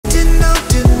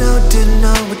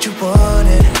what you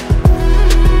wanted,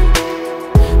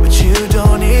 but you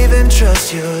don't even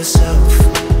trust yourself.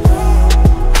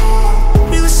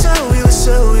 We were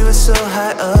so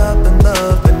high up in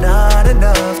love, but not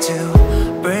enough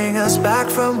to bring us back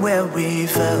from where we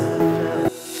fell.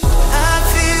 I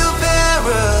feel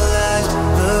paralyzed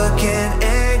looking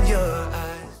in your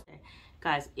eyes.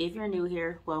 Guys, if you're new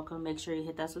here, welcome. Make sure you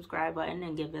hit that subscribe button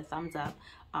and give it a thumbs up.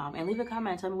 And leave a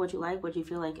comment. Tell me what you like, what you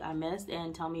feel like I missed,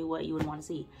 and tell me what you would want to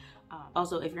see.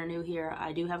 Also, if you're new here,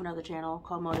 I do have another channel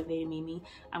called Motivated Mimi.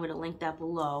 I'm going to link that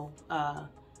below.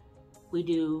 We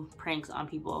do pranks on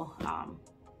people.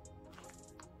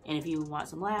 And if you want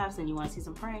some laughs and you want to see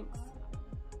some pranks,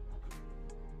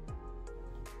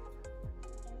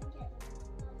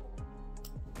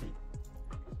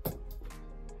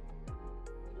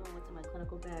 doing what's in my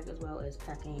clinical bag, as well as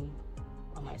packing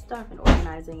all my stuff and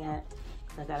organizing it.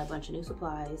 I got a bunch of new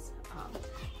supplies.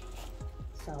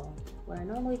 So what I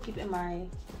normally keep in my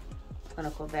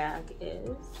clinical bag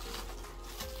is,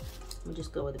 we'll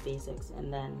just go with the basics,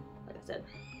 and then, like I said,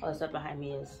 all the stuff behind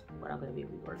me is what I'm going to be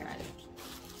reorganizing.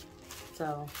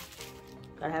 So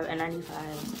gotta have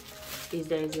N95. These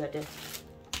days you have to,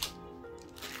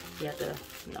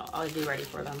 you know, always be ready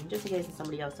for them, just in case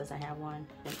somebody else doesn't have one,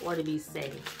 or to be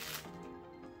safe.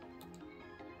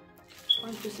 Or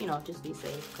just, you know, just be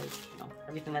safe, because, you know,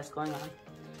 everything that's going on,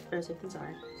 very safe and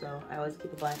sorry. So I always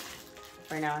keep a bunch.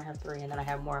 Right now I have 3, and then I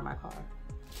have more in my car.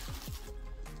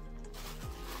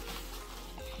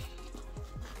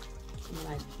 And then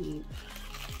I keep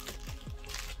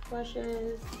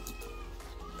brushes,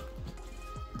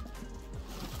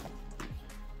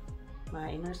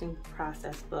 my nursing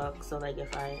process book, so like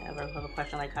if I ever have a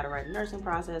question like how to write a nursing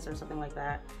process or something like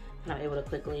that, and I'm able to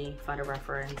quickly find a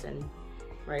reference and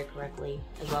write it correctly,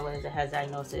 as well as it has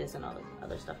diagnosis and all the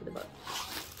other stuff in the book.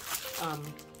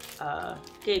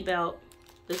 Gate belt.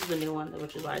 This is a new one,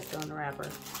 which is why it's still in the wrapper.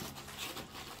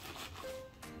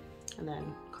 And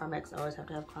then Carmex. I always have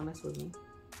to have Carmex with me.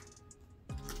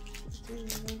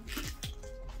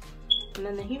 And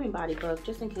then the human body book,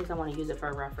 just in case I want to use it for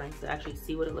a reference, to actually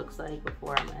see what it looks like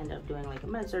before I end up doing like a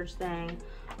med surg thing.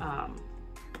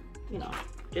 You know,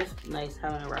 just nice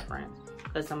having a reference,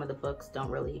 because some of the books don't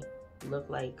really look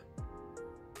like,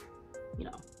 you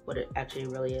know, what it actually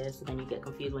really is. So then you get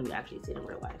confused when you actually see it in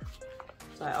real life.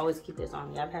 So I always keep this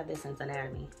on me. I've had this since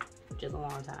anatomy, which is a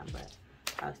long time, but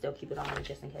I'll still keep it on me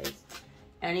just in case.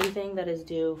 Anything that is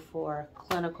due for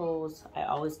clinicals, I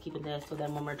always keep it there, so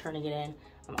then when we're turning it in,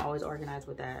 I'm always organized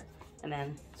with that. And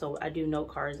then, so I do note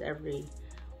cards every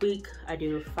week. I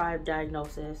do 5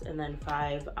 diagnoses and then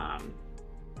 5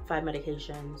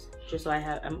 medications, just so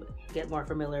I get more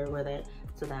familiar with it.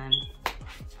 So then,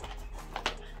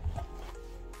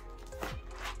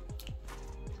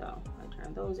 so I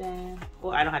turn those in.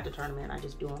 Well, I don't have to turn them in, I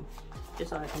just do them, just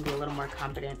so I can be a little more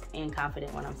confident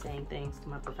when I'm saying things to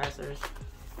my professors.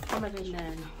 And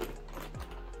then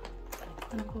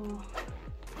clinical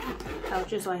pouch,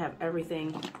 just so I have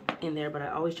everything in there, but I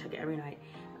always check it every night,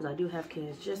 because I do have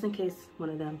kids, just in case one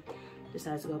of them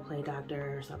decides to go play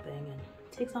doctor or something and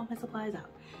takes all my supplies out,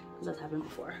 because that's happened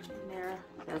before. In there,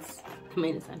 that's the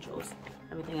main essentials.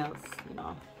 Everything else, you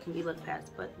know, can be looked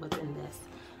past, but what's in this.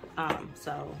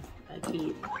 So I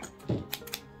keep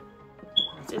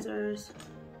scissors,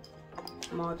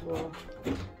 multiple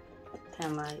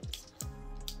pen lights.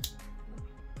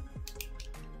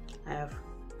 I have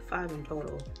 5 in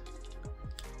total.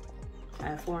 I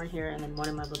have 4 in here, and then 1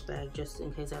 in my book bag, just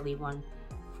in case I leave one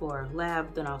for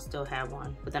lab, then I'll still have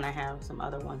one. But then I have some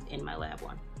other ones in my lab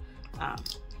one. And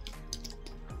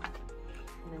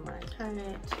then when I turn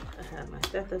it, I have my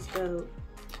stethoscope,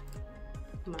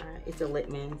 it's a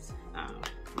Littman's,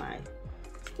 my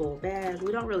spool bag.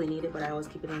 We don't really need it, but I always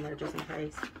keep it in there just in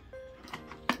case.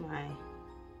 My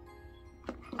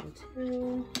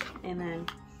two, and then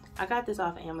I got this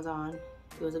off Amazon.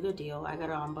 It was a good deal. I got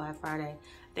it on Black Friday.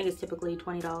 I think it's typically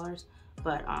 $20,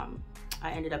 but I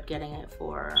ended up getting it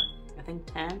for, I think,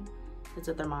 10. It's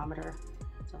a thermometer.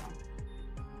 So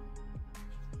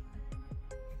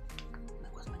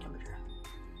that was my temperature.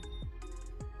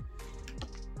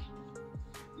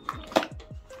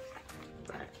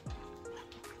 But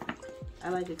I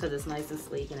like it because it's nice and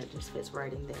sleek, and it just fits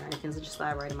right in there. And it can just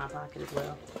slide right in my pocket as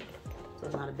well. So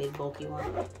it's not a big bulky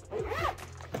one.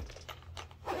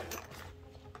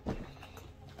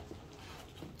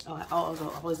 Oh, I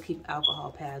also always keep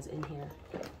alcohol pads in here,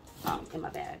 in my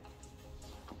bag.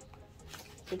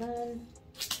 So then,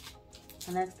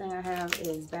 the next thing I have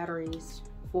is batteries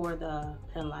for the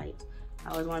pen light. I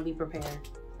always want to be prepared,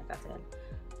 like I said.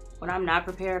 When I'm not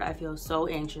prepared, I feel so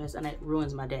anxious and it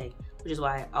ruins my day. which is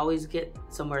why I always get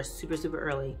somewhere super, super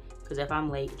early, because if I'm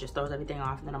late, it just throws everything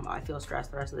off, and then I feel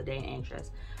stressed the rest of the day and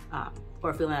anxious,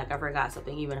 or feeling like I forgot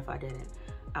something even if I didn't.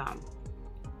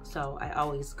 So I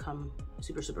always come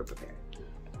super, super prepared.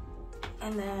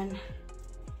 And then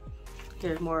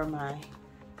here's more of my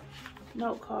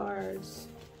note cards.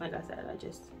 Like I said, I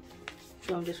just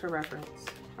do them just for reference.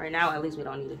 Right now, at least we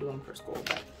don't need to do them for school,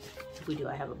 but if we do,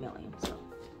 I have a million, so.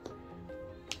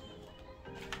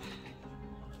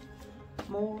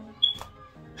 More.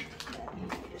 Then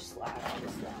just slide all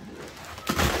this down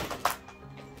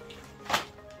here.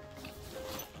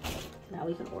 Now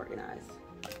we can organize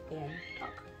and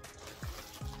talk.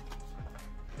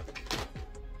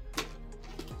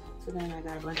 So then I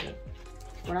got a bunch of,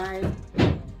 when I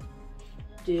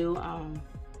do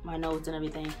my notes and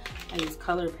everything, I use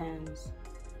colored pens,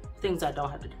 things I don't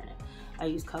have to turn in. I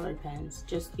use colored pens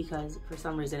just because for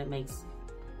some reason it makes,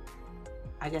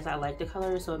 I guess I like the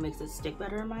color, so it makes it stick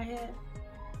better in my head,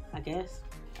 I guess.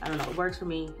 I don't know, it works for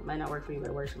me. It might not work for you, but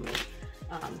it works for me.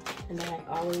 And then I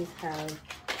always have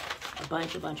a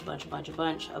bunch of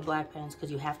black pens,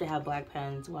 because you have to have black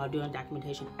pens while doing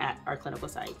documentation at our clinical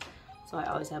site. So I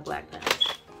always have black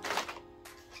pens.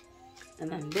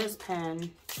 And then this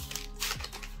pen,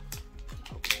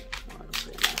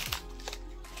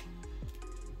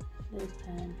 this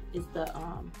pen is the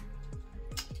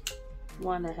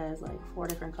one that has like 4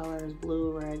 different colors: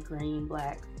 blue, red, green,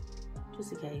 black,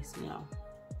 just in case, you know.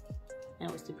 And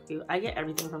it was super cute. I get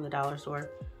everything from the dollar store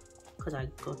because I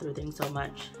go through things so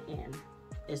much, and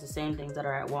it's the same things that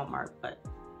are at Walmart, but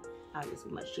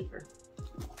obviously much cheaper.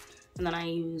 And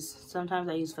then sometimes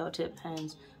I use felt tip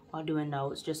pens while doing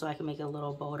notes, just so I can make it a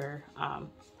little bolder,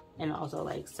 and also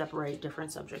like separate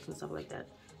different subjects and stuff like that.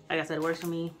 Like I said, it works for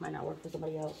me, might not work for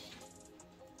somebody else.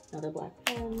 Another black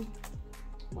pen,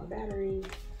 more batteries,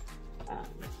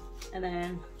 and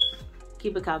then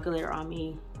keep a calculator on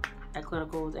me at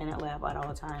clinicals and at lab at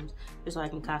all times, just so I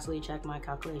can constantly check my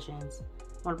calculations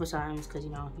multiple times, because,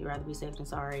 you know, you'd rather be safe than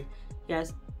sorry.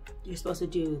 Yes, you're supposed to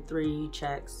do 3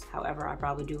 checks. However, I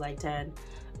probably do like 10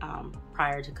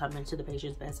 prior to coming to the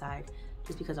patient's bedside,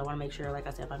 just because I want to make sure, like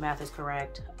I said, my math is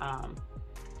correct,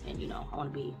 and, you know, I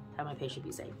want to have my patient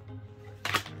be safe.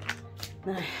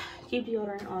 Then I keep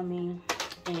deodorant on me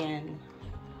and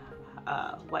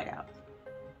whiteout.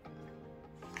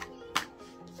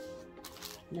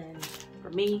 Then for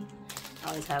me, I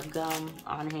always have gum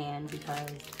on hand, because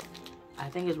I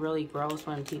think it's really gross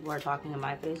when people are talking in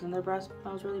my face and their breath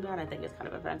smells really bad. I think it's kind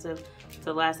of offensive. So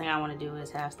the last thing I want to do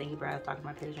is have stinky breath talking to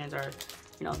my patients, or,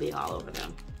 you know, being all over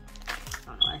them. I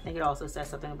don't know. I think it also says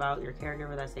something about your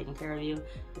caregiver that's taking care of you.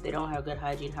 If they don't have good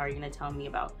hygiene, how are you going to tell me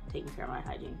about taking care of my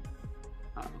hygiene?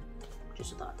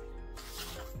 Just a thought.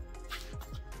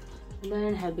 And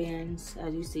then headbands.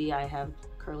 As you see, I have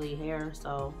curly hair,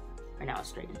 so right now it's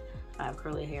straightened. I have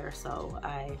curly hair, so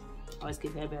I always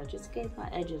keep headbands just in case my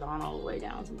edges aren't all the way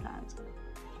down sometimes.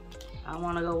 I don't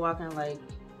want to go walking like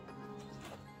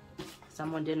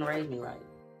someone didn't raise me right.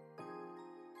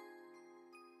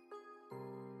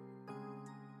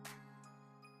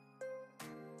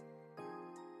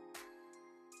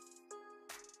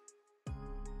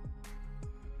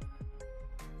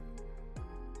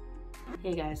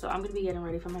 Hey guys, so I'm gonna be getting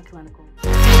ready for my clinical.